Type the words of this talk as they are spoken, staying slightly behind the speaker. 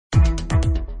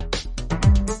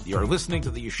You're listening to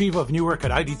the Yeshiva of Newark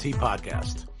at IDT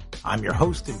podcast. I'm your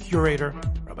host and curator,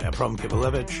 Rabbi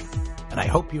Kivelevitz, and I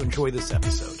hope you enjoy this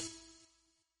episode.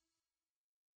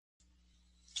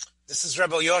 This is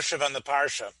Rabbi Yosef on the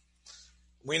Parsha.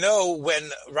 We know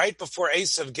when, right before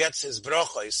Esav gets his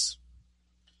brachos,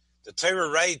 the Torah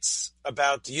writes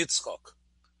about Yitzchok.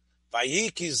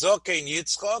 Vayiki zokein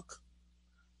Yitzchok,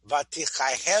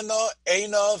 vatichayheno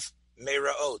einov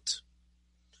meiraot.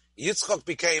 Yitzchok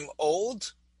became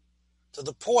old to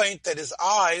the point that his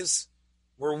eyes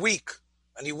were weak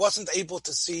and he wasn't able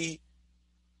to see.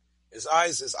 His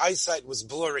eyesight was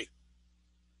blurry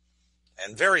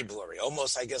and very blurry,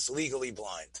 almost, I guess, legally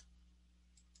blind.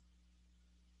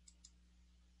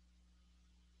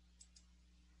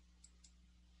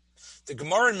 The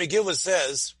Gemara in Megillah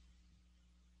says,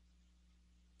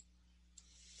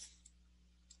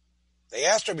 they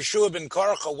asked Rabbi Shua ben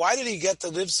Karcha, why did he get to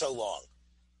live so long?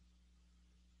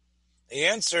 He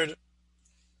answered,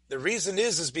 the reason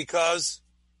is because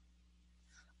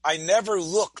I never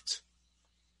looked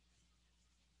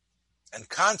and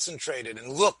concentrated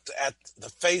and looked at the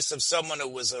face of someone who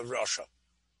was a Rasha.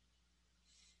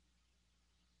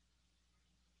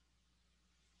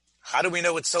 How do we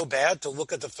know it's so bad to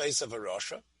look at the face of a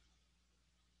Rasha?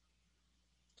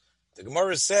 The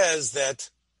Gemara says that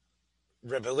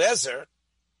Rebbe Lezer,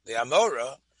 the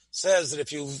Amora, says that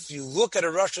if you look at a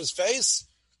Rasha's face,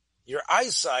 your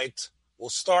eyesight will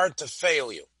start to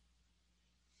fail you.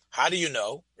 How do you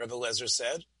know? Rebbe Lezer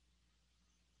said.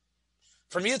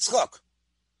 From Yitzchak.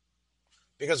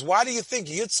 Because why do you think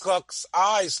Yitzchak's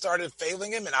eyes started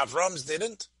failing him and Avram's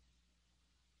didn't?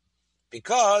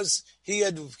 Because he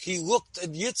looked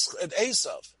at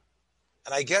Esav.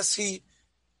 And I guess he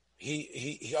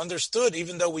understood,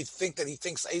 even though we think that he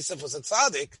thinks Esav was a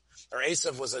tzaddik, or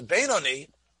Esav was a Benoni,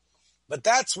 but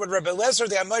that's what Rebbe Lezer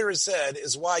the Amora said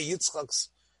is why Yitzchak's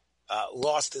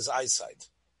lost his eyesight.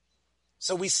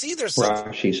 So we see there's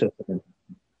something. Rashi says.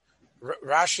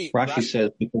 Rashi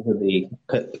says because of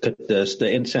the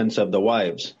incense of the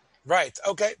wives. Right.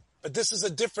 Okay. But this is a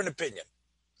different opinion.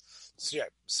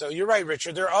 So you're right,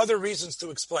 Richard. There are other reasons to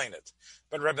explain it.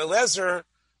 But Rebbe Lezer,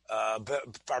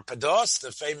 Parsha-Toldos-The,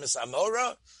 the famous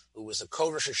Amora, who was a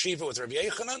co-Rosh Yeshiva with Rabbi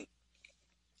Yochanan,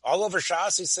 all over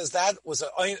Shas, he says that was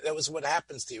what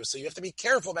happens to you. So you have to be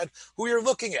careful about who you're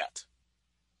looking at.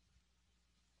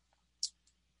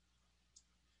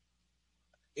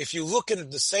 If you look in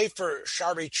the Sefer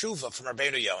Shari Tshuva from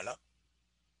Rabbeinu Yonah,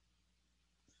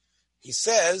 he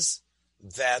says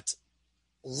that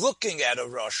looking at a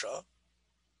Rasha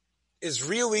is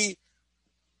really,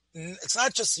 it's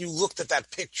not just you looked at that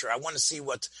picture, I want to see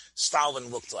what Stalin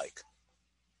looked like.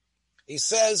 He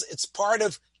says it's part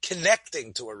of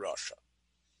connecting to a Rasha.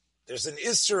 There's an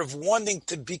issur of wanting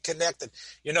to be connected.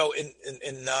 You know, in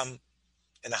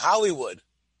Hollywood,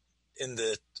 in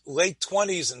the late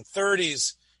 20s and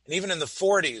 30s, and even in the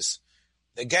 40s,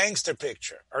 the gangster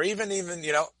picture, or even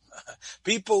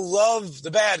people love the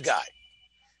bad guy.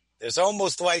 There's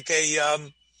almost like a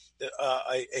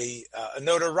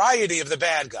notoriety of the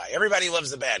bad guy. Everybody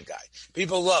loves the bad guy.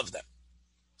 People love them.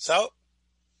 So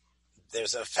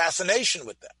there's a fascination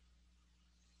with them.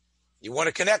 You want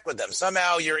to connect with them.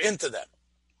 Somehow you're into them.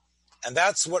 And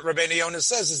that's what Rabbeinu Yonah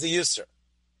says is the issur.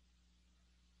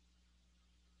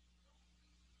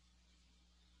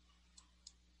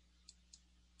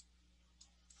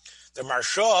 The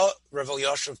Marsha, Rav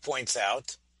Elyashiv points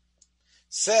out,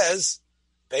 says,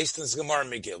 based on Gemara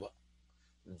Megillah,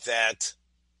 that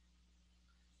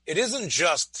it isn't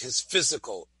just his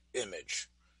physical image.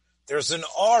 There's an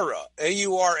aura,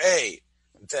 A-U-R-A,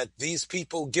 that these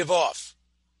people give off.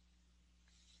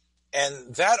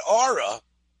 And that aura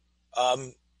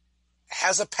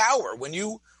has a power when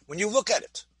you look at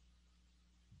it.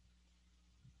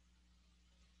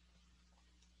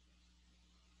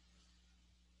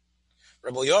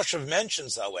 Rabbi Yosef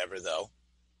mentions, however, though,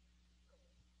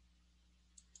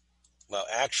 well,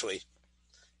 actually,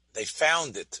 they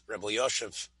found it, Rabbi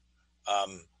Yosef,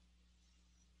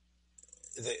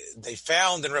 they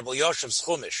found in Rabbi Yoshev's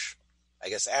Chumash, I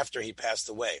guess after he passed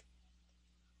away.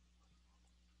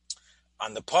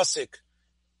 On the Posek,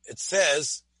 it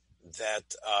says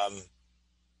that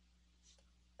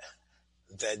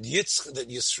that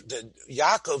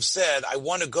Yaakov said, I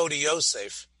want to go to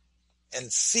Yosef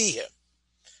and see him.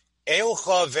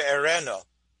 Eilcha ve'erena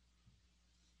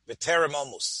b'terem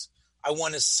omus. I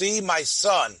want to see my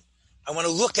son. I want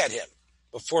to look at him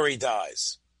before he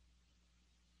dies.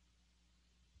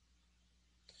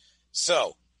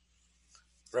 So,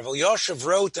 Rav Elyashiv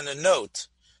wrote in a note,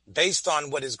 based on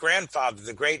what his grandfather,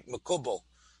 the great Mekubal,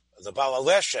 the Baal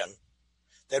Leshem,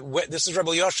 that this is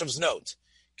Rabbi Yoshev's note.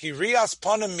 Ki rias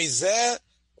ponim mizeh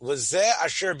v'zeh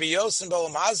asher biyosim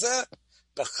b'olam hazeh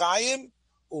b'chayim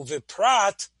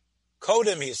uviprat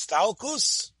kodem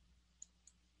histalkus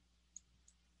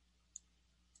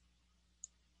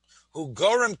hu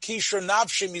gorem kishur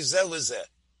nafshi mizeh lizeh.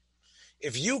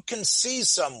 If you can see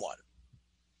someone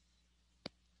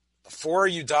before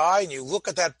you die and you look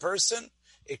at that person,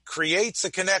 it creates a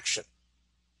connection.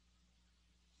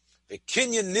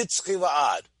 V'kinyan nitzchi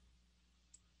la'ad.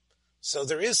 So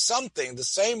there is something, the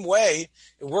same way,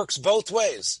 it works both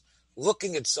ways.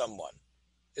 Looking at someone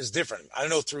is different. I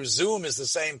don't know if through Zoom is the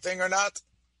same thing or not,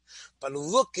 but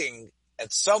looking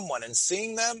at someone and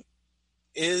seeing them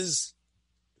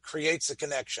creates a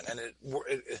connection, and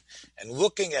and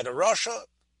looking at a Rasha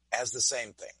has the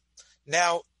same thing.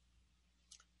 Now,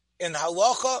 in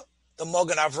Halacha, the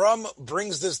Mogen Avram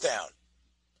brings this down,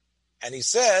 and he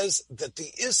says that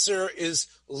the Isser is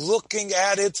looking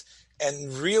at it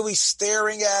and really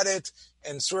staring at it,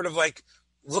 and sort of like,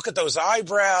 look at those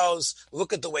eyebrows,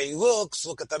 look at the way he looks,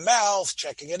 look at the mouth,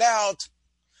 checking it out.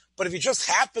 But if you just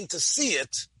happen to see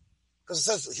it, because it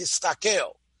says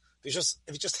histakel, if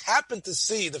you just happen to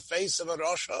see the face of a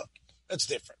Rasha, that's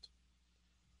different.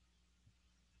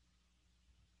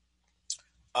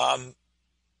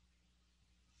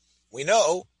 We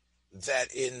know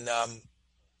that in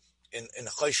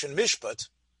Choshen Mishpat,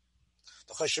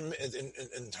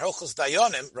 in Hilchos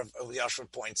Dayanim, Rabbi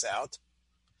Elyashiv points out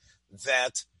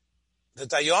that the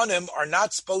Dayanim are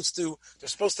not supposed to, they're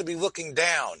supposed to be looking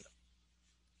down,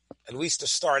 at least to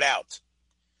start out.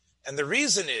 And the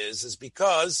reason is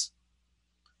because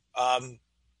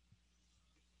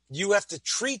you have to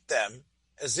treat them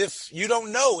as if you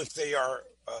don't know if they are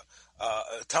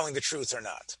telling the truth or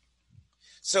not.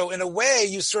 So in a way,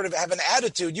 you sort of have an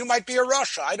attitude. You might be a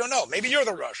Rasha. I don't know. Maybe you're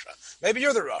the Rasha. Maybe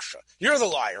you're the Rasha. You're the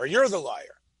liar. You're the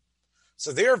liar.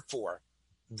 So therefore,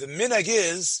 the minhag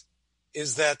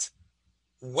is that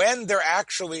when they're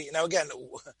actually, now again,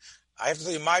 I have to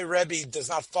tell you, my Rebbe does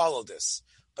not follow this,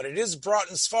 but it is brought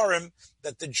in Sfarim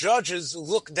that the judges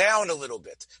look down a little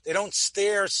bit. They don't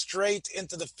stare straight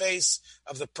into the face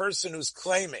of the person who's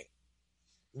claiming,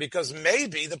 because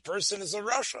maybe the person is a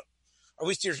Rasha. Or at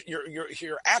least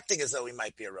you're acting as though he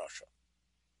might be a Rasha.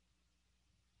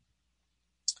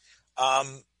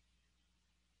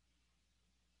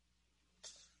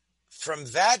 From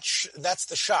that, that's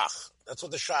the Shach. That's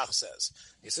what the Shach says.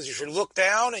 He says you should look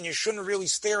down and you shouldn't really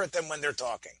stare at them when they're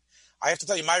talking. I have to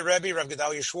tell you, my Rebbe, Rav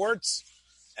Gedalia Schwartz,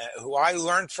 who I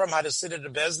learned from how to sit at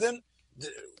a Bezdin,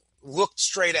 looked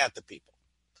straight at the people.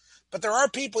 But there are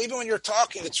people, even when you're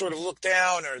talking, that sort of look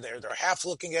down or they're half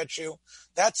looking at you.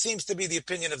 That seems to be the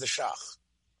opinion of the Shach.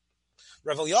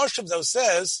 Rav Elyashiv, though,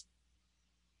 says,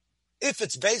 if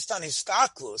it's based on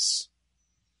histaklus,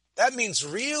 that means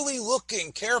really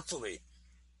looking carefully.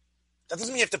 That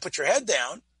doesn't mean you have to put your head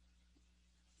down.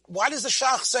 Why does the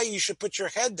Shach say you should put your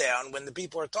head down when the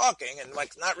people are talking and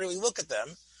like not really look at them?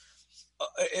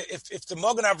 If the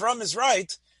Mogen Avram is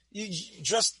right, you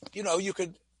just, you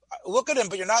could look at him,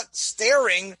 but you're not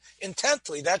staring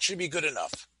intently. That should be good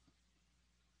enough.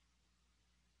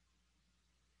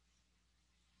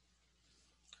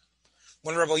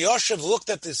 When Rabbi Yosef looked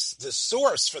at the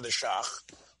source for the Shach,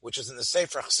 which is in the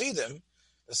Sefer Chassidim,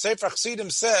 the Sefer Chassidim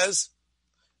says,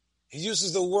 he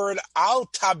uses the word al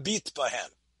tabit bahem.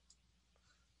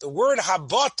 The word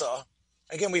habata,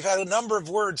 again, we've had a number of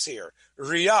words here.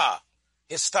 Riyah,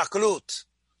 histaklut,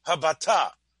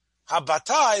 habata.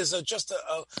 Habata is just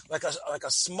like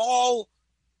a small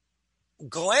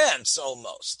glance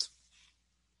almost.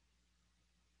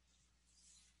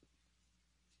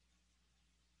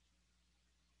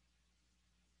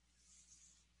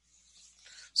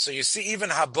 So you see,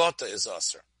 even habata is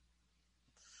asur.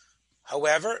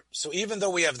 However, so even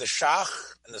though we have the Shach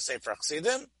and the Sefer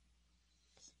Chassidim,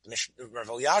 Rav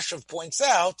Elyashiv points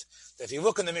out that if you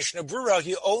look in the Mishnah Brura,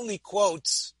 he only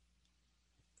quotes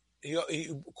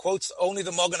only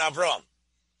the Mogen Avram.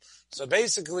 So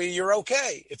basically, you're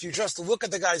okay. If you just look at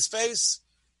the guy's face,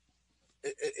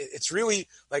 it's really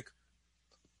like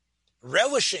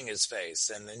relishing his face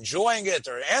and enjoying it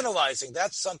or analyzing.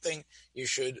 That's something you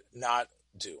should not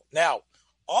do. Now,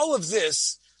 all of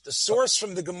this, the source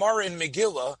from the Gemara in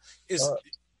Megillah is...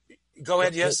 go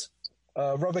ahead, yes?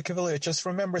 Rabbi Kivelevitz, just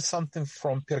remember something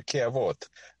from Pirkei Avot,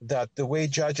 that the way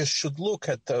judges should look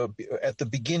at the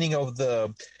beginning of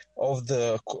the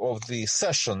the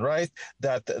session, right?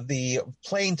 That the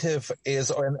plaintiff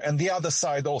is, and the other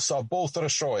side also are both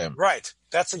Rashoim. Right.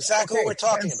 That's exactly what we're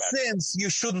talking about. Since you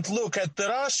shouldn't look at the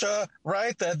Rasha,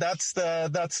 right?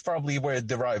 That's probably where it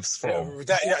derives from.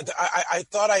 I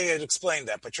thought I had explained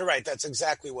that, but you're right. That's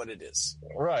exactly what it is.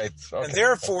 Right. Okay. And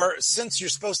therefore, since you're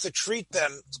supposed to treat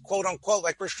them, quote unquote,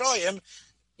 like Rishoyim,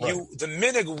 the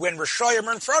minig when Rishoyim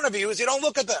are in front of you is you don't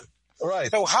look at them.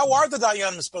 Right. So how are the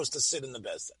Dayanim supposed to sit in the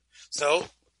Bezdin? So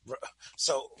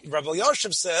Rabbi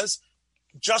Yosef says,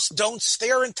 just don't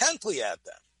stare intently at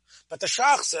them. But the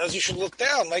Shach says you should look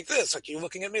down like this, like you're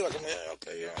looking at me, like,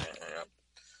 okay.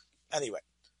 Anyway,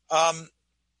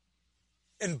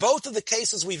 in both of the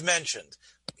cases we've mentioned,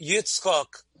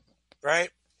 Yitzchak, right,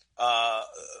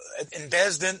 in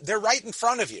Bezdin, they're right in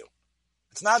front of you.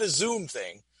 It's not a Zoom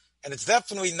thing, and it's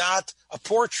definitely not a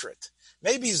portrait.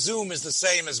 Maybe Zoom is the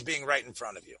same as being right in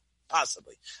front of you,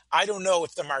 possibly. I don't know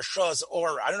if the Marsha's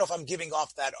aura, I don't know if I'm giving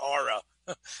off that aura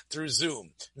through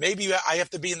Zoom. Maybe I have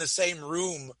to be in the same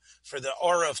room for the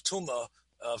aura of Tuma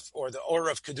or the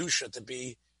aura of Kedusha to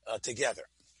be together.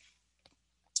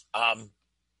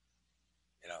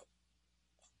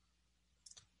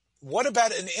 What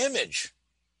about an image?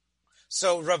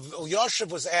 So Rav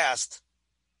Elyashiv was asked,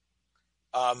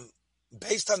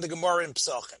 based on the Gemara in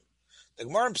Pesachim. The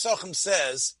Gemara in Pesachim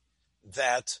says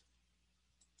that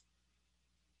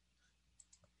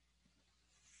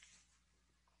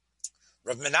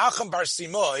Rav Menachem Bar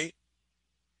Simoy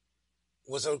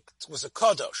was a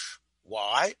kadosh.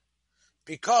 Why?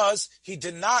 Because he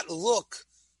did not look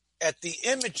at the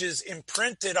images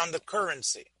imprinted on the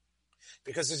currency.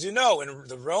 Because as you know,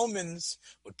 the Romans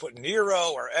would put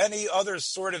Nero or any other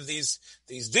sort of these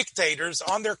dictators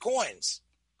on their coins.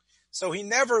 So he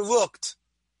never looked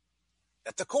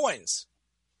at the coins.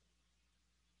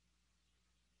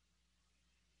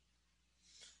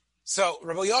 So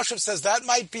Rabbi Yosef says that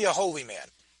might be a holy man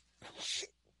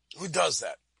who does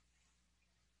that.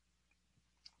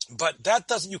 But that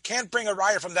doesn't, you can't bring a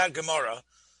raya from that Gemara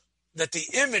that the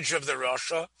image of the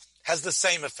Rasha has the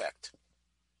same effect.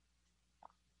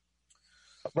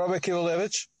 Rabbi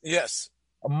Kivelevitz? Yes.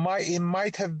 It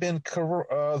might have been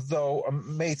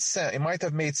made sense. It might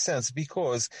have made sense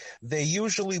because they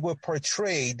usually were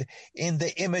portrayed in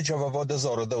the image of Avodah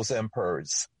Zarah, those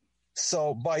emperors.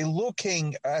 So by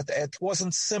looking at it,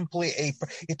 wasn't simply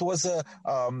it was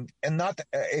and not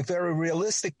a very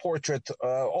realistic portrait,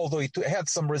 although it had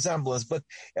some resemblance, but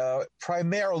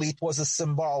primarily it was a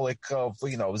symbolic of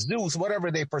Zeus,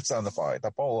 whatever they personified,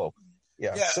 Apollo.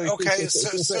 Yeah. So okay.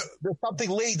 There's something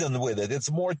laden with it.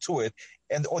 It's more to it,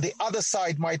 or the other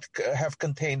side might have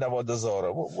contained Avodah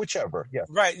Zarah, whichever. Yeah.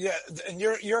 Right. Yeah, and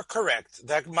you're correct.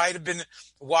 That might have been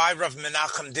why Rav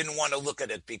Menachem didn't want to look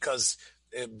at it because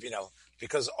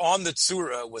on the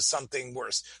tzura was something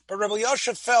worse. But Rabbi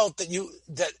Yosef felt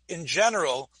that in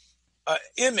general,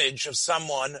 image of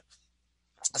someone,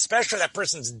 especially that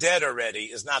person's dead already,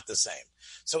 is not the same.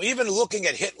 So even looking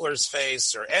at Hitler's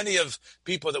face or any of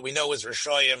people that we know as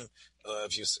Rishoyim,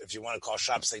 if you want to call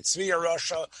Shapsei Tzvi or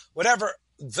Rasha, whatever,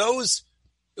 those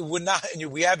would not,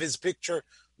 and we have his picture,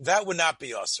 that would not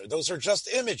be usher. Those are just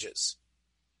images.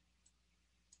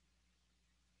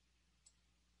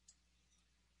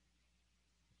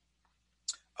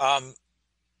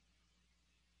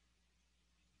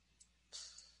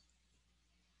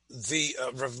 The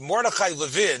Rav Mordechai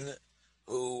Levin,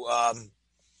 who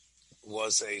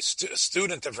was a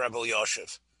student of Rabbi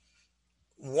Yosef,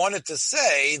 wanted to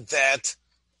say that,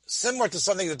 similar to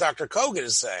something that Dr. Kogan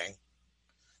is saying,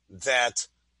 that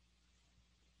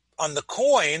on the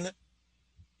coin,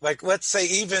 like let's say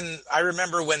even, I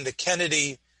remember when the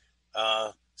Kennedy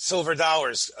silver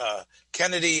dollars,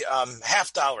 Kennedy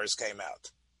half dollars came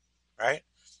out, right?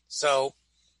 So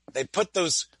they put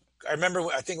those, I remember,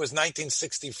 I think it was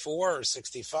 1964 or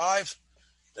 65,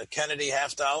 the Kennedy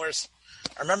half dollars.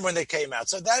 I remember when they came out.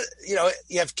 So that,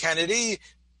 you have Kennedy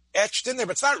etched in there,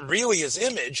 but it's not really his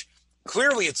image.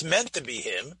 Clearly it's meant to be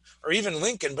him, or even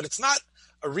Lincoln, but it's not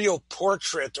a real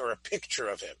portrait or a picture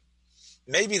of him.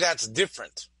 Maybe that's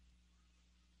different.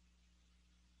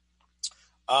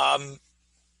 But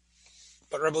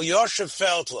Rabbi Yosef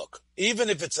felt, look, even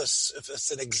if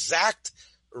it's an exact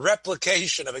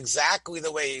replication of exactly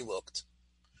the way he looked,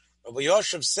 Rabbi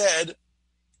Yosef said,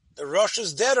 the Rosh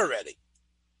is dead already.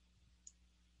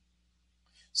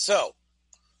 So,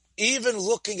 even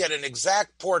looking at an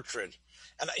exact portrait,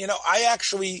 and I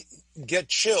actually get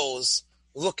chills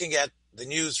looking at the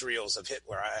newsreels of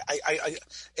Hitler.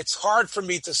 It's hard for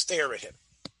me to stare at him.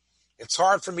 It's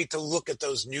hard for me to look at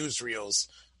those newsreels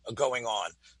going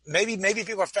on. Maybe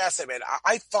people are fascinated.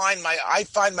 I find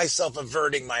myself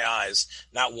averting my eyes,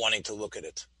 not wanting to look at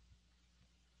it.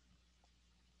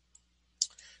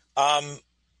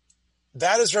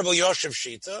 That is Rabbi Yosef's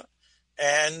Shita,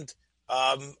 and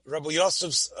Rabbi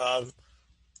Yosef's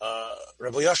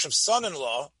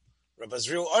son-in-law, Rabbi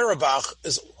Zriel Auerbach,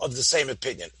 is of the same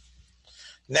opinion.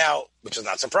 Now, which is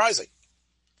not surprising.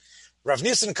 Rav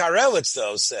Nissen Karelitz,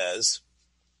 though, says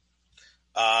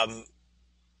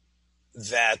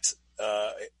that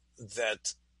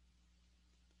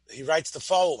he writes the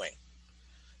following: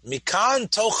 Mikan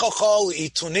tochachol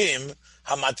itunim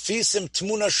hamatfisim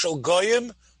tmuna shel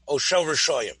goyim o shel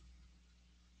rishoyim.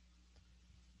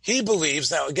 He believes,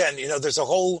 now again, there's a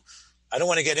whole, I don't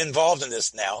want to get involved in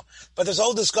this now, but there's a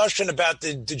whole discussion about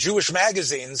the Jewish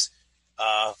magazines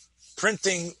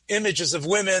printing images of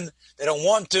women. They don't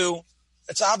want to.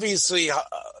 It's obviously a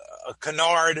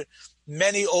canard.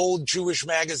 Many old Jewish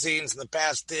magazines in the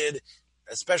past did,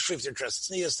 especially if they're dressed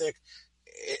sneistic.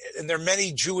 And there are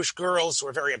many Jewish girls who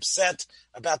are very upset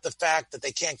about the fact that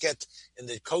they can't get in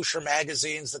the kosher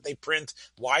magazines that they print.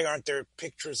 Why aren't there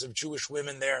pictures of Jewish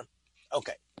women there?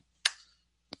 Okay.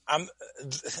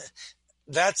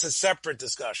 That's a separate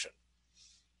discussion.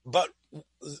 But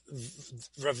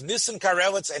Rav Nissen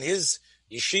Karelitz and his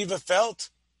yeshiva felt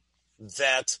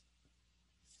that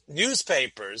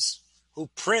newspapers who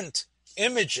print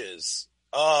images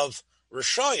of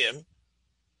Rishoyim,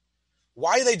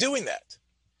 why are they doing that?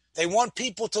 They want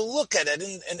people to look at it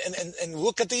and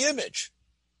look at the image.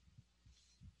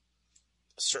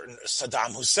 A certain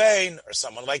Saddam Hussein or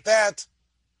someone like that.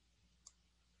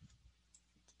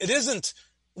 It isn't,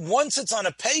 once it's on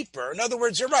a paper, in other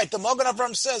words, you're right, the Magen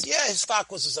Avraham says, yeah, his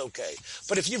stockwas is okay.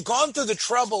 But if you've gone through the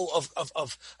trouble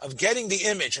of getting the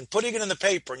image and putting it in the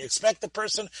paper, and you expect the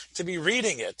person to be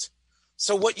reading it,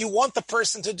 so what you want the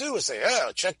person to do is say,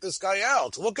 yeah, check this guy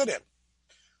out, look at him.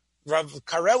 Rav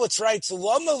Karelitz writes,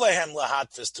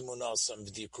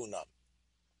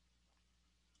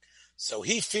 so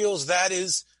he feels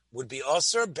that would be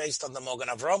usher based on the Magen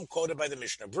Avraham quoted by the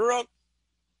Mishnah Berurah.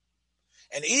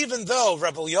 And even though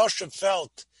Rabbi Yosef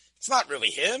felt it's not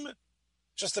really him,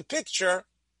 just a picture,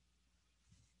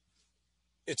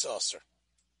 it's usher.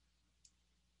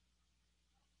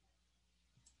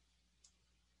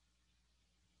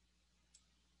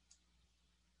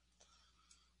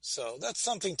 So that's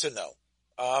something to know.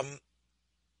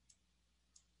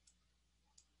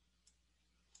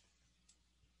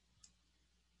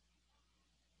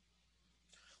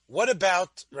 What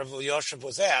about Rabbi Yosef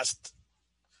was asked,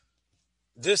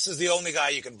 this is the only guy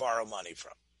you can borrow money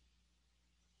from.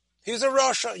 He's a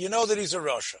Rasha. You know that he's a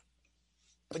Rasha.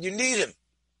 But you need him.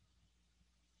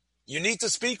 You need to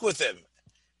speak with him.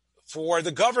 For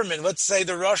the government, let's say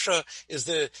the Rasha is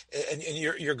and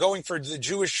you're going for the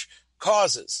Jewish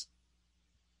causes.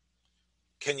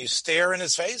 Can you stare in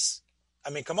his face?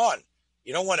 I mean, come on.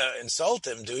 You don't want to insult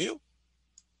him, do you?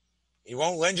 He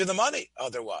won't lend you the money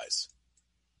otherwise.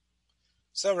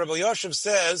 So Rabbi Yosef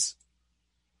says,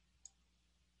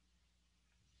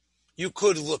 you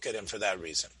could look at him for that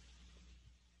reason.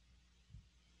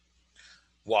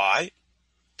 Why?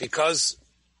 Because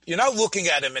you're not looking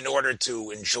at him in order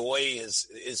to enjoy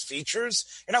his features.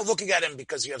 You're not looking at him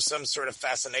because you have some sort of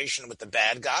fascination with the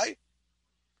bad guy.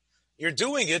 You're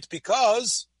doing it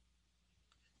because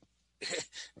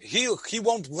he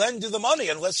won't lend you the money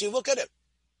unless you look at him.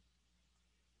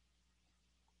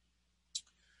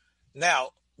 Now,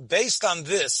 based on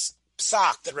this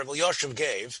psak that Rabbi Yosef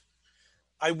gave,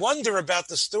 I wonder about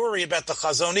the story about the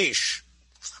Chazon Ish.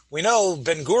 We know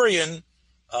Ben Gurion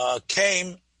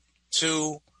came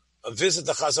to visit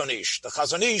the Chazon Ish. The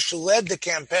Chazon Ish led the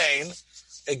campaign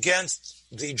against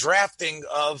the drafting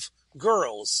of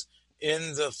girls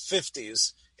in the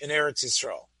 50s in Eretz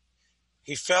Yisrael.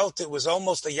 He felt it was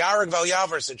almost a Yareg Val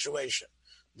Yavar situation,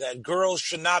 that girls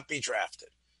should not be drafted,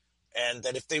 and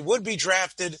that if they would be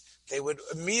drafted, they would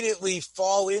immediately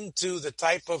fall into the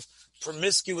type of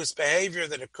promiscuous behavior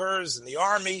that occurs in the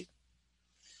army.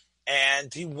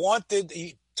 And he wanted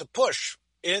to push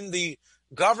in the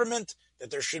government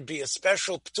that there should be a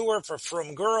special ptur for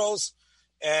frum girls.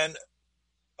 And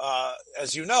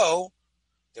as you know,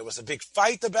 there was a big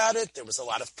fight about it. There was a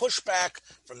lot of pushback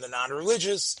from the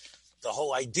non-religious. The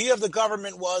whole idea of the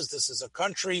government was this is a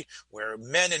country where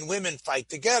men and women fight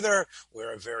together.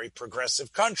 We're a very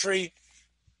progressive country.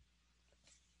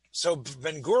 So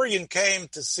Ben Gurion came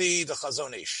to see the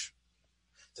Chazon Ish,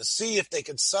 to see if they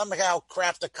could somehow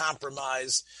craft a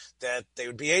compromise that they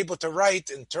would be able to write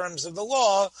in terms of the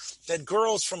law that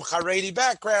girls from Haredi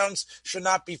backgrounds should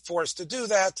not be forced to do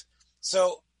that.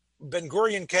 So Ben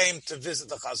Gurion came to visit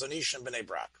the Chazon Ish in Bnei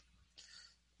Brak.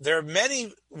 There are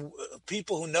many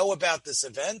people who know about this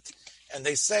event, and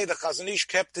they say the Chazon Ish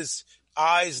kept his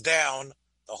eyes down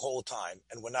the whole time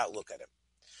and would not look at him.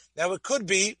 Now, it could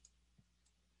be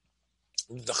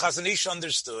the Chazon Ish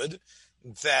understood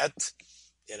that,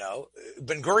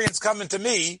 Ben Gurion's coming to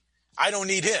me, I don't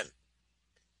need him.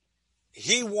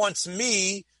 He wants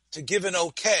me to give an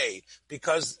okay,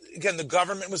 because, again, the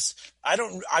government was,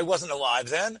 I wasn't alive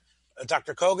then.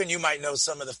 Dr. Kogan, you might know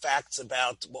some of the facts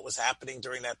about what was happening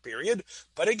during that period.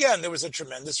 But again, there was a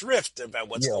tremendous rift about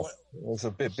what's going on. It was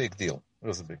a big deal. It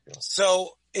was a big deal.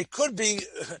 So it could be,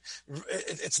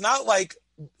 it's not like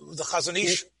the Chazon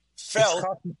Ish felt.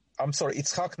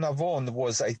 Itzhak Navon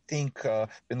was, I think,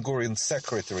 Ben Gurion's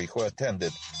secretary who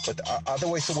attended. But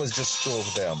otherwise, it was just two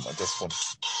of them. I just want.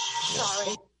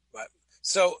 Sorry.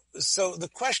 So the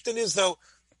question is, though,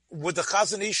 would the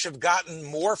Chazon Ish have gotten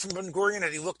more from Ben Gurion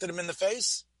had he looked at him in the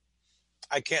face?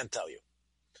 I can't tell you.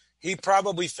 He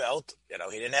probably felt,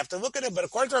 he didn't have to look at him. But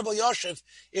according to Rabbi Yosef,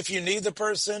 if you need the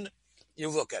person, you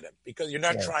look at him because you're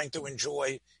not trying to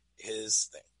enjoy his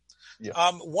thing.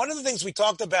 Yeah. One of the things we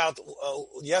talked about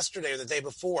yesterday or the day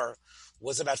before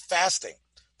was about fasting.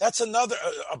 That's another,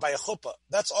 by a chuppah.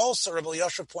 That's also, Rabbi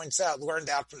Yosef points out, learned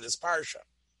out from this parsha.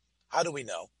 How do we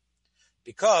know?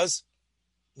 Because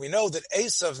we know that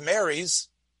Esav marries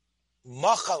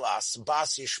Machalas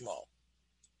Bas Yishmael.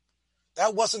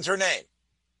 That wasn't her name.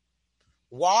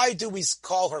 Why do we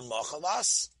call her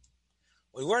Machalas?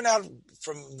 We learn out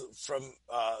from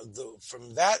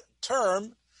that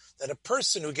term that a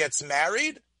person who gets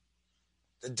married,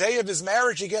 the day of his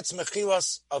marriage, he gets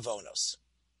Mechilas Avonos.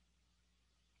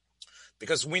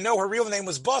 Because we know her real name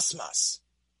was Basmas.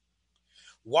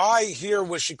 Why here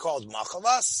was she called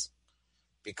Machalas?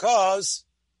 Because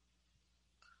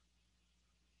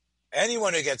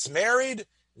anyone who gets married,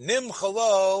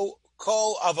 Nimchalo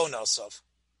Kol Avonosov.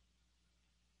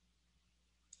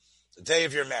 The day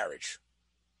of your marriage.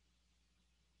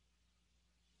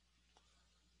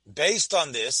 Based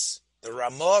on this, the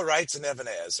Ramah writes in Even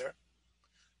Ezer,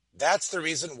 that's the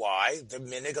reason why the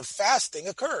minig of fasting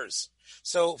occurs.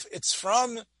 So it's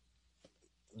from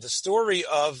the story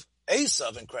of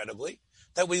Esav, incredibly,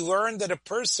 that we learn that a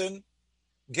person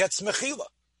gets mechila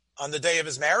on the day of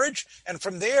his marriage, and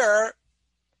from there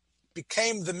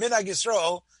became the minhag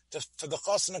Yisrael for the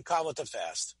chosin and kala to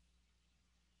fast.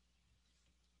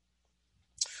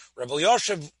 Rabbi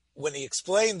Yosef, when he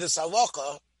explained this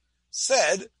halacha,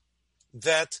 said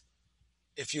that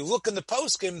if you look in the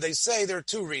poskim, they say there are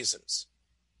two reasons.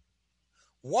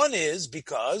 One is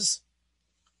because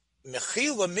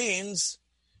mechila means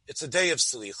it's a day of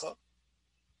selicha,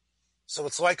 so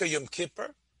it's like a Yom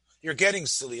Kippur. You're getting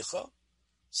selicha,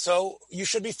 so you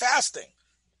should be fasting.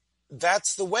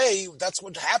 That's the way, that's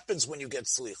what happens when you get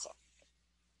selicha.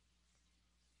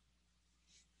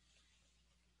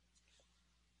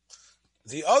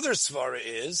 The other svara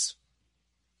is,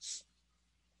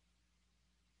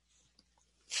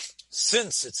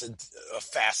 since it's a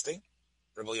fasting,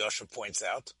 Rabbi Yosef points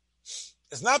out,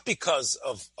 it's not because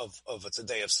of it's a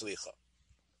day of selicha.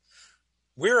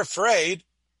 We're afraid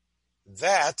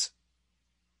that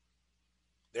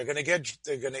they're going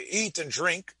to eat and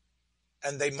drink,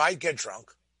 and they might get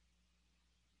drunk.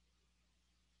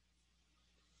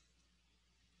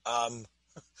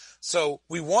 So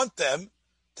we want them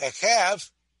to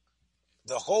have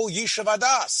the whole Yishav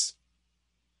Adas.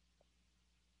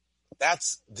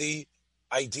 That's the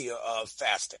idea of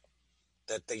fasting,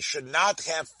 that they should not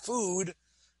have food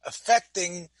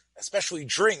affecting, especially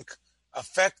drink,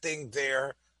 affecting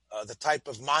their the type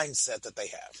of mindset that they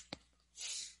have.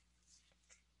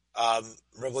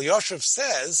 Rabbi Yosef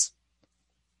says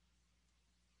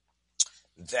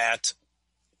that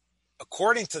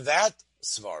according to that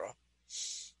svara,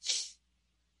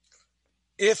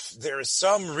 if there is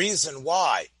some reason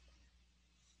why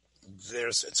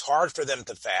it's hard for them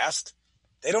to fast,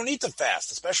 they don't need to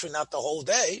fast, especially not the whole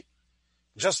day.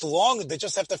 They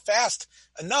just have to fast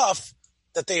enough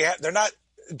that they're not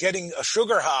getting a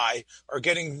sugar high or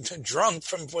getting drunk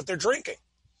from what they're drinking.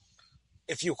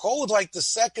 If you hold like the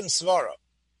second svara,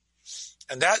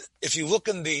 and that if you look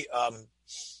in the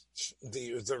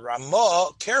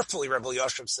Ramah carefully, Rabbi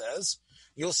Yosef says,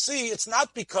 you'll see it's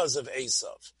not because of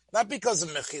Esav, not because of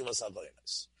Mechilas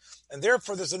Avonos. And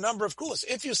therefore, there's a number of kulas.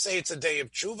 If you say it's a day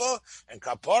of tshuva and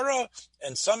kapara,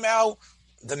 and somehow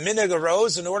the minhag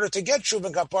arose in order to get tshuva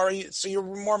and kapara, so you're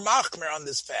more machmer on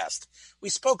this fast. We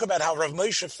spoke about how Rav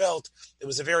Moshe felt it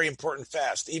was a very important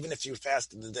fast, even if you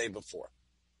fasted the day before.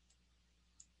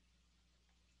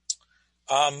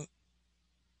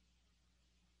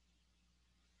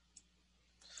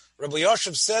 Rabbi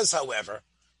Yosef says, however,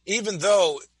 even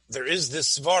though there is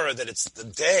this svara that it's the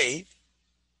day,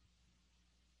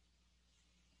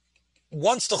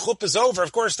 once the chuppah is over,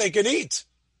 of course they can eat.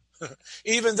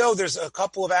 Even though there's a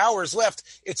couple of hours left,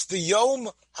 it's the yom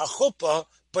ha-chuppah,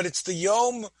 but it's the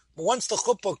yom, once the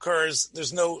chuppah occurs,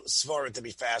 there's no svara to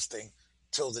be fasting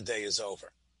till the day is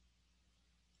over.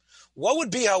 What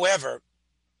would be, however,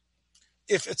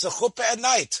 if it's a chuppah at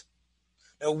night?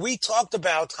 Now, we talked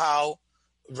about how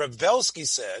Rav Belsky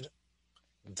said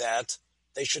that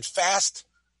they should fast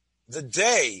the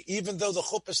day, even though the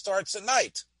chuppah starts at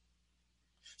night.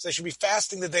 So they should be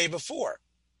fasting the day before.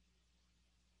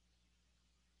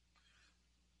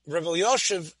 Rav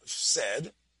Elyashiv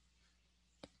said,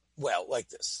 well, like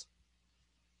this.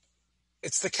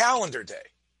 It's the calendar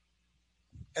day.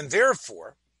 And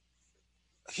therefore,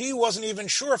 he wasn't even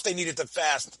sure if they needed to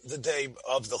fast the day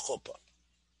of the chuppah.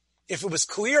 If it was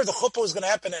clear the chuppah was going to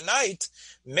happen at night,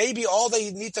 maybe all they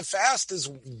need to fast is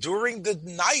during the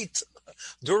night,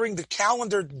 during the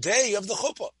calendar day of the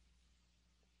chuppah.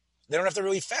 They don't have to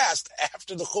really fast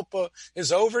after the chuppah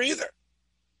is over either.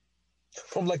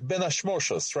 From like Ben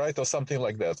Hashmoshes, right? Or something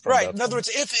like that. Right. In other words,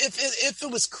 if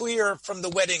it was clear from the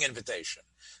wedding invitation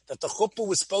that the chuppah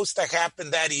was supposed to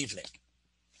happen that evening.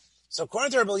 So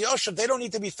according to Rabbi Yosef, they don't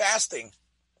need to be fasting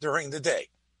during the day.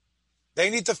 They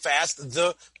need to fast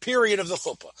the period of the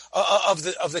chuppah,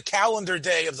 of the calendar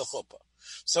day of the chuppah.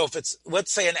 So if it's,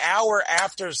 let's say, an hour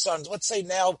after sun, let's say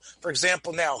now, for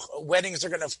example, now weddings are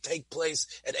going to take place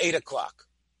at 8 o'clock.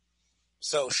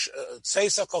 So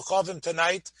Tzeisa Kochavim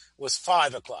tonight was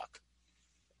 5 o'clock.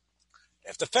 They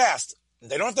have to fast.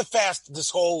 They don't have to fast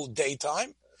this whole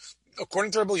daytime.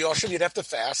 According to Rabbi Yosef, you'd have to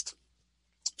fast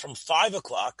from 5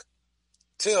 o'clock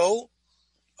till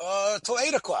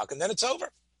 8 o'clock, and then it's over.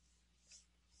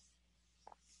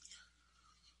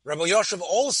 Rabbi Yosef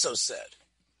also said,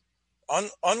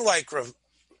 unlike Rav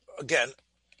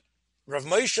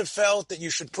Moshe felt that you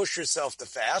should push yourself to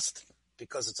fast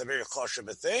because it's a very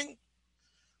choshev thing.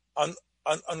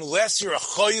 Unless you're a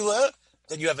choyle,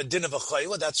 then you have a din of a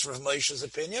choyle. That's Rav Moshe's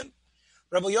opinion.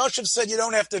 Rabbi Yosef said you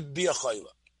don't have to be a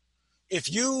choyle.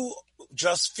 If you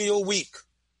just feel weak,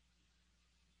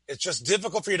 it's just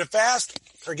difficult for you to fast,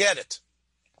 forget it.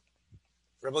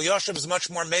 Rabbi Yosef is much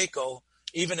more meko,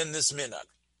 even in this minhag.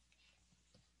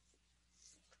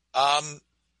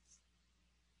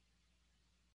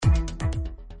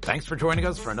 Thanks for joining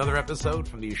us for another episode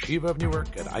from the Yeshiva of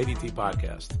Newark at IDT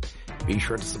Podcast. Be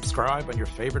sure to subscribe on your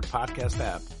favorite podcast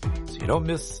app so you don't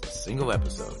miss a single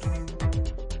episode.